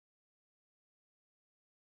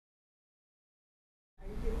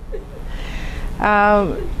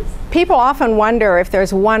People often wonder if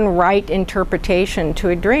there's one right interpretation to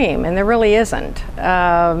a dream, and there really isn't.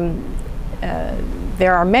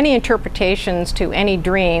 There are many interpretations to any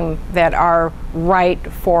dream that are right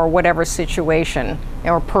for whatever situation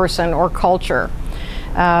or person or culture.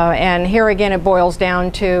 And here again it boils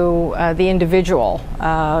down to the individual,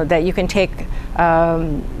 that you can take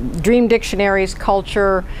dream dictionaries,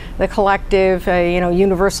 culture, the collective,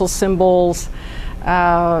 universal symbols.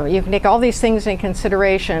 You can take all these things in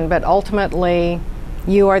consideration, but ultimately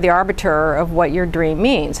you are the arbiter of what your dream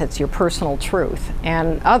means. It's your personal truth,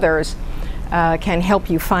 and others can help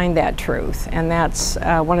you find that truth. And that's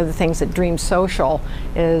one of the things that Dream Social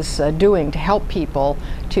is doing, to help people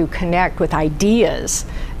to connect with ideas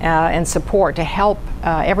and support to help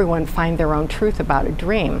everyone find their own truth about a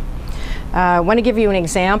dream. I want to give you an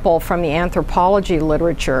example from the anthropology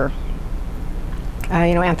literature.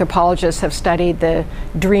 Anthropologists have studied the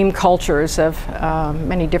dream cultures of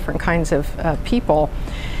many different kinds of people.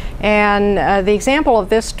 And the example of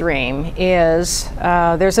this dream is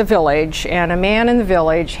there's a village, and a man in the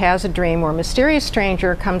village has a dream where a mysterious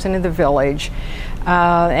stranger comes into the village,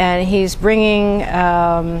 and he's bringing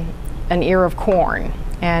an ear of corn.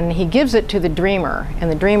 And he gives it to the dreamer,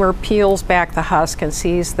 and the dreamer peels back the husk and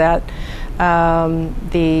sees that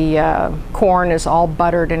the corn is all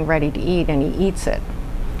buttered and ready to eat, and he eats it.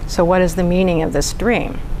 So what is the meaning of this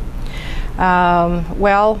dream?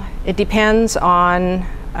 Well, it depends on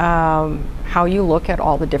how you look at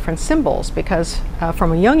all the different symbols, because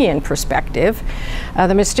from a Jungian perspective,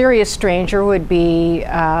 the mysterious stranger would be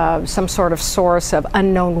some sort of source of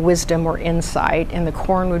unknown wisdom or insight, and the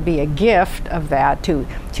corn would be a gift of that. To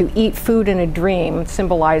eat food in a dream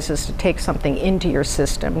symbolizes to take something into your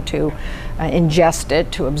system, to ingest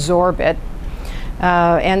it, to absorb it.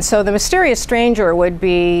 And so the mysterious stranger would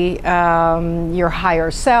be your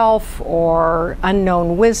higher self, or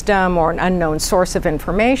unknown wisdom, or an unknown source of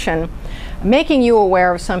information, making you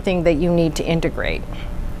aware of something that you need to integrate.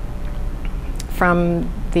 From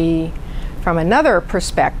another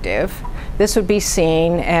perspective, this would be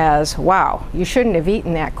seen as, wow, you shouldn't have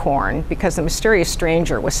eaten that corn, because the mysterious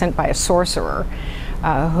stranger was sent by a sorcerer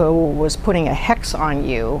who was putting a hex on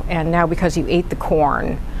you, and now because you ate the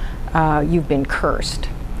corn, you've been cursed.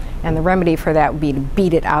 And the remedy for that would be to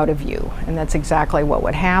beat it out of you. And that's exactly what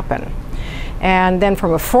would happen. And then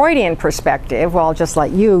from a Freudian perspective, well, I'll just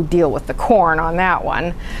let you deal with the corn on that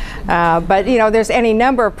one. But there's any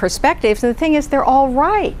number of perspectives, and the thing is, they're all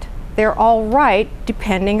right. They're all right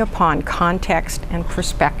depending upon context and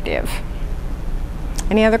perspective.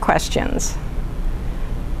 Any other questions?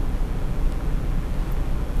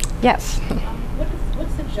 Yes? What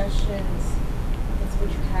suggestions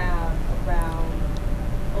would you have around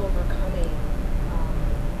overcoming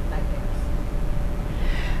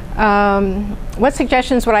nightmares? What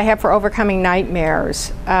suggestions would I have for overcoming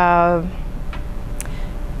nightmares?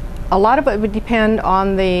 A lot of it would depend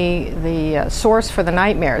on the source for the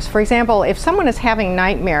nightmares. For example, if someone is having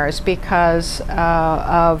nightmares because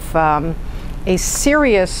of a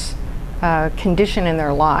serious condition in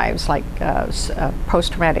their lives, like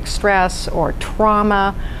post-traumatic stress or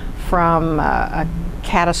trauma from a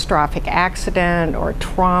catastrophic accident, or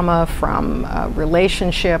trauma from a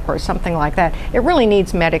relationship or something like that, it really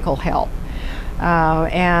needs medical help.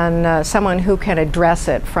 And someone who can address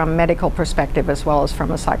it from a medical perspective as well as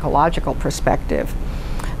from a psychological perspective.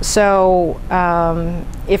 So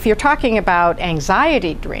if you're talking about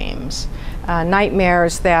anxiety dreams,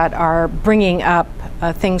 nightmares that are bringing up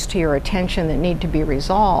things to your attention that need to be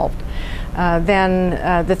resolved,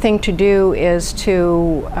 then the thing to do is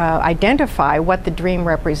to identify what the dream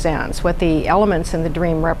represents, what the elements in the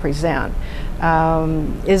dream represent.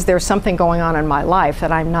 Is there something going on in my life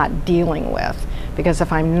that I'm not dealing with? Because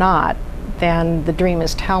if I'm not, then the dream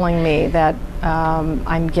is telling me that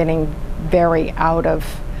I'm getting very out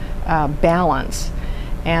of balance.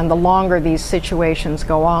 And the longer these situations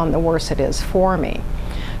go on, the worse it is for me.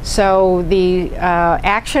 So the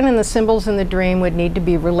action and the symbols in the dream would need to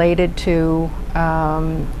be related to,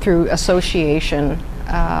 through association,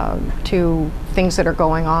 to things that are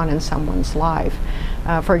going on in someone's life.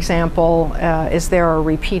 For example, is there a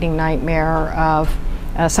repeating nightmare of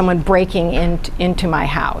someone breaking into my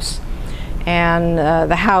house? And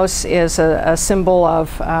the house is a symbol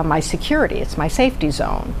of my security. It's my safety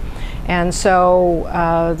zone. And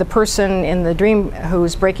so the person in the dream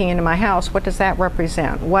who's breaking into my house, what does that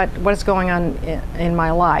represent? What is going on in my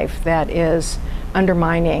life that is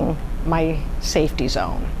undermining my safety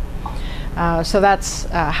zone? So that's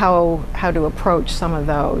how to approach some of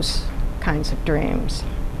those kinds of dreams.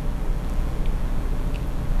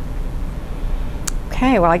 Okay.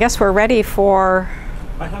 Okay, well, I guess we're ready for...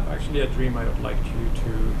 I have actually a dream I would like you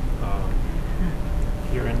to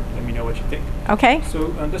hear and let me know what you think. Okay. So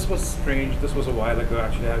this was strange. This was a while ago.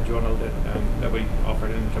 Actually, I journaled it and nobody offered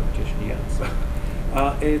an interpretation yet. So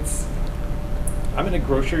I'm in a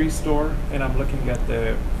grocery store and I'm looking at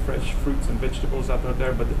the fresh fruits and vegetables that are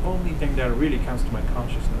there, but the only thing that really comes to my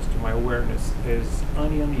consciousness, to my awareness, is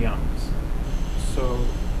onion yums. So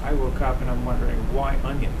I woke up and I'm wondering why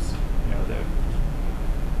onions?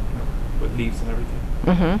 With leaves and everything.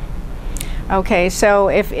 Mm-hmm. Okay, so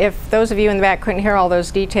if those of you in the back couldn't hear all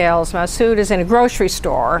those details, Masood is in a grocery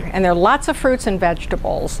store and there are lots of fruits and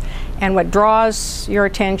vegetables, and what draws your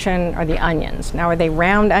attention are the onions. Now, are they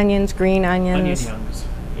round onions, green onions? Onion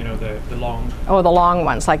yums, the long... Oh, the long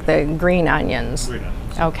ones, like the green onions. Green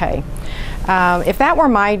onions. Okay. If that were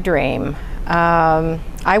my dream,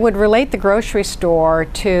 I would relate the grocery store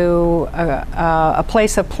to a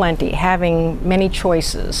place of plenty, having many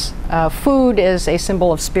choices. Food is a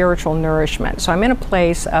symbol of spiritual nourishment. So I'm in a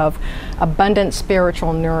place of abundant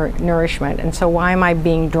spiritual nourishment. And so why am I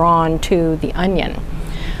being drawn to the onion?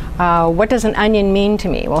 What does an onion mean to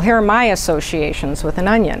me? Well, here are my associations with an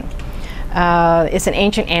onion. It's an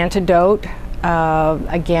ancient antidote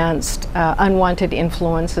against unwanted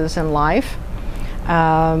influences in life.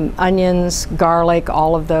 Onions, garlic,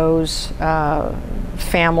 all of those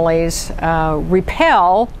families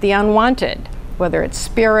repel the unwanted, whether it's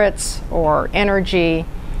spirits or energy.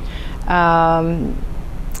 They're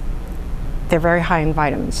very high in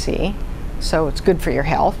vitamin C, so it's good for your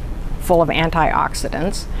health, full of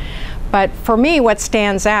antioxidants. But for me, what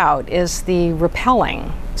stands out is the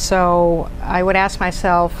repelling. So I would ask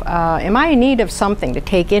myself, am I in need of something to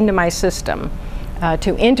take into my system,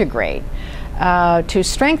 to integrate? To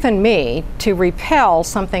strengthen me, to repel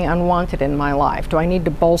something unwanted in my life? Do I need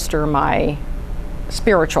to bolster my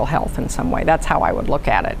spiritual health in some way? That's how I would look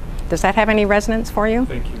at it. Does that have any resonance for you?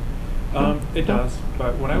 Thank you. It does,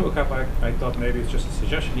 but when I woke up, I thought maybe it's just a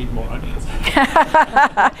suggestion, need more onions.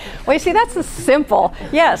 Well, you see, that's a simple,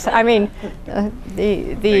 yes, I mean,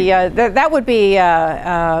 that would be,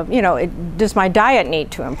 does my diet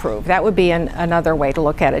need to improve? That would be another way to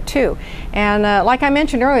look at it too. And like I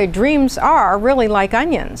mentioned earlier, dreams are really like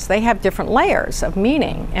onions. They have different layers of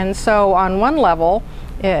meaning. And so on one level,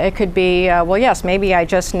 it could be, well, yes, maybe I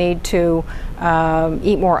just need to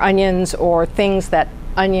eat more onions or things that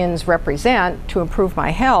onions represent to improve my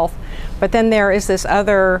health. But then there is this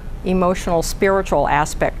other emotional, spiritual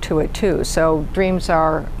aspect to it too. So dreams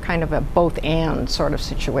are kind of a both and sort of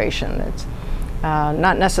situation. It's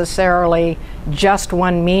not necessarily just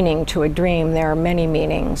one meaning to a dream. There are many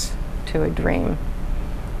meanings to a dream.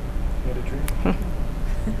 You had a dream?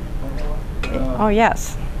 Oh,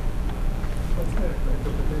 yes. What's the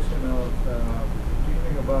interpretation of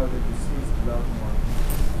dreaming about a deceased loved one?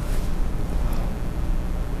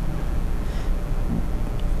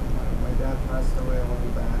 My dad passed away a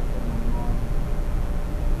while back, and my mom,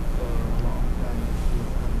 for a long time, she was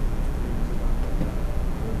having dreams about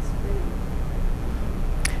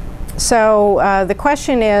that. So the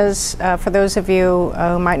question is, for those of you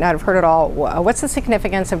who might not have heard it all, what's the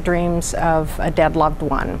significance of dreams of a dead loved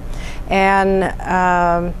one? And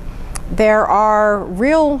there are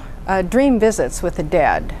real dream visits with the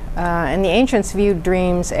dead. And the ancients viewed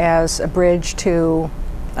dreams as a bridge to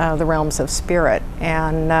the realms of spirit.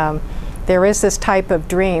 And there is this type of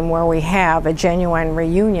dream where we have a genuine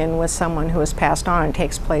reunion with someone who has passed on and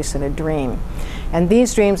takes place in a dream. And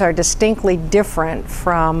these dreams are distinctly different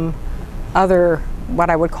from other, what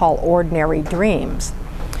I would call ordinary dreams.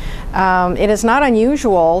 It is not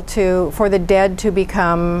unusual for the dead to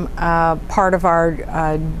become part of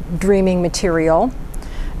our dreaming material.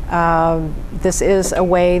 This is a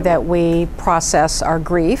way that we process our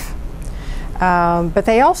grief. But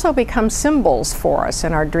they also become symbols for us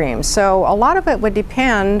in our dreams. So a lot of it would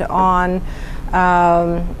depend on,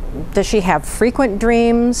 does she have frequent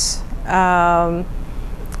dreams,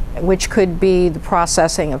 which could be the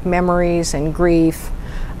processing of memories and grief.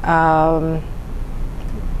 The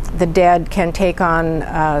dead can take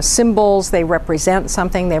on symbols. They represent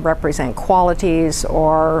something. They represent qualities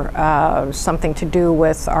or something to do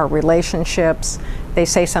with our relationships. They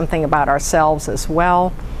say something about ourselves as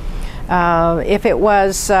well. If it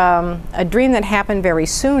was a dream that happened very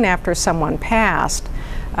soon after someone passed,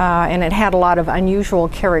 and it had a lot of unusual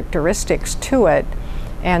characteristics to it,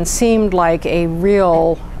 and seemed like a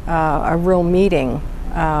real meeting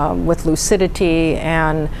with lucidity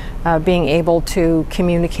and being able to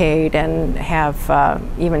communicate and have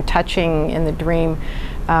even touching in the dream,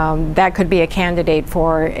 that could be a candidate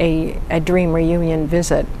for a dream reunion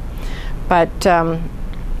visit. But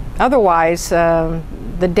otherwise, the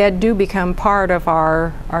dead do become part of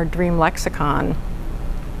our dream lexicon.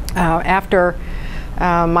 After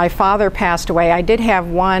my father passed away, I did have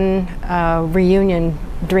one reunion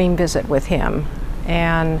dream visit with him,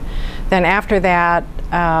 and then after that,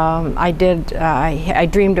 I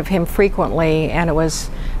dreamed of him frequently, and it was,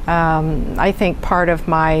 I think, part of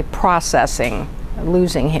my processing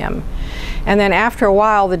losing him. And then after a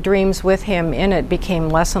while, the dreams with him in it became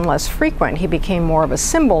less and less frequent. He became more of a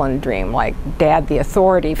symbol in the dream, like Dad the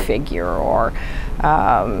authority figure, or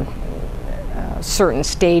a certain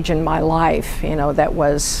stage in my life, you know, that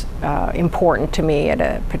was important to me at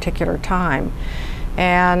a particular time.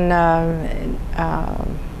 And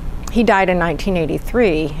he died in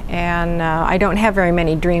 1983, and I don't have very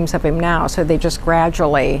many dreams of him now, so they just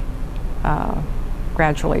gradually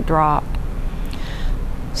dropped.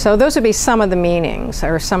 So those would be some of the meanings,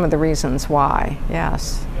 or some of the reasons why,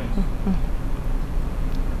 yes.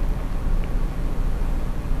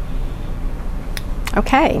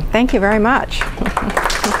 Okay, thank you very much.